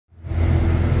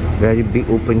Very big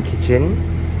open kitchen.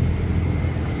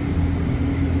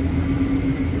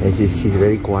 As you see,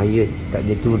 very quiet. Tak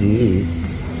ada turis.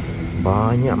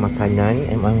 Banyak makanan.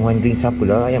 And I'm wondering siapa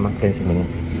lah yang makan semua ni.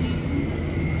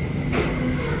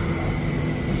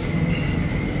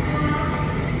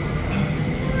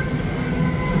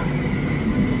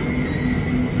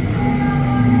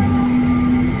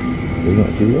 Tengok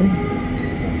tu.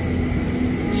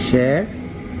 Chef,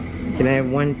 can I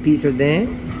have one piece of that?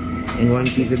 And one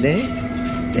piece of that?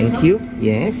 Thank you.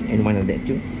 Yes, and one of that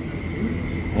too.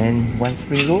 And one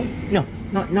spring roll? No,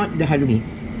 not the halloumi.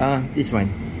 This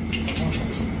one.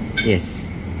 Yes.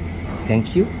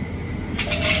 Thank you.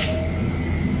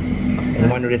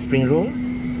 And one of the spring roll.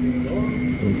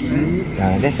 Thank you.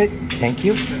 That's it. Thank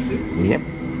you. Yep.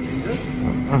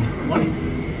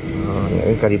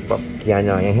 Ini kari pop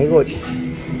Kiana yang herot.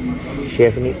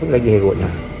 Chef ni pun lagi herot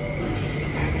lah.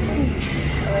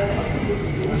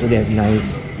 So they have nice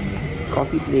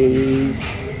coffee place.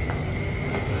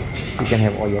 You can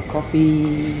have all your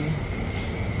coffee.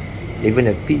 Even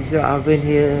a pizza oven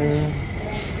here.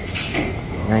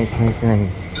 Nice.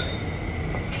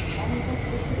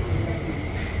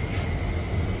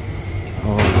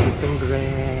 Oh, chicken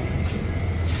bread.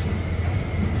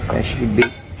 Freshly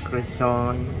baked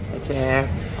croissant. Chef.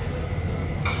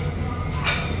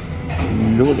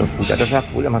 Load of food. Tak tahu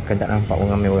siapa lah makan, tak nampak orang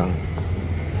ramai orang.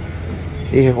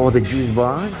 They have all the juice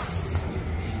bars.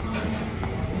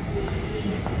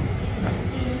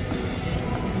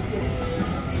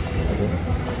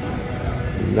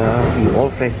 Lovely,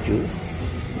 all fresh juice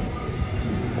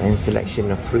and selection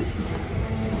of fruits.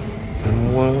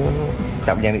 Semua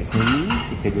tak boleh ambil sendiri,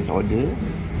 kita just order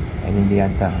and then dia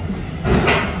hantar.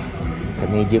 Kat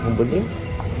meja pun boleh.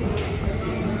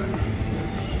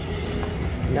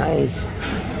 Nice.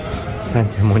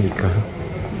 Santa Monica.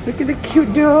 Look at the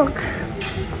cute dog.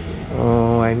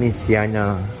 Oh, I miss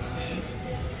Yana.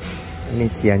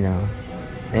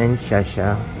 And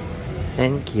Shasha.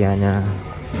 And Kiana.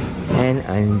 And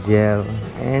Angel.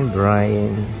 And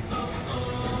Brian.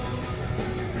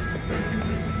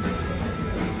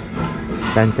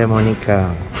 Santa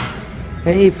Monica.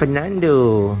 Hey,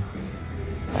 Fernando.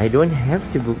 I don't have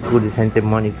to go to Santa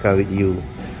Monica with you.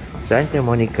 Santa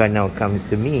Monica now comes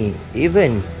to me.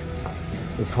 Even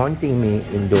it's haunting me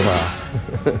in Doha.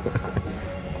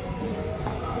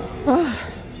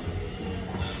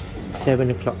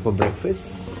 7 o'clock for breakfast.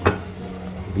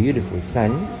 Beautiful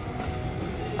sun.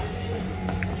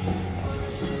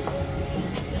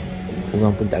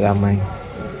 Orang pun tak ramai.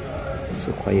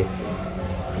 So quiet.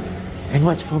 And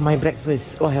what's for my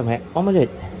breakfast? Oh, I have my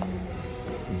omelette.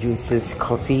 Juices,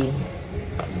 coffee.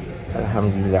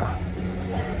 Alhamdulillah.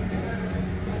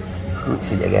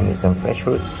 Fruits, I ambil some fresh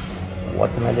fruits,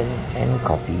 watermelon and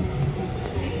coffee.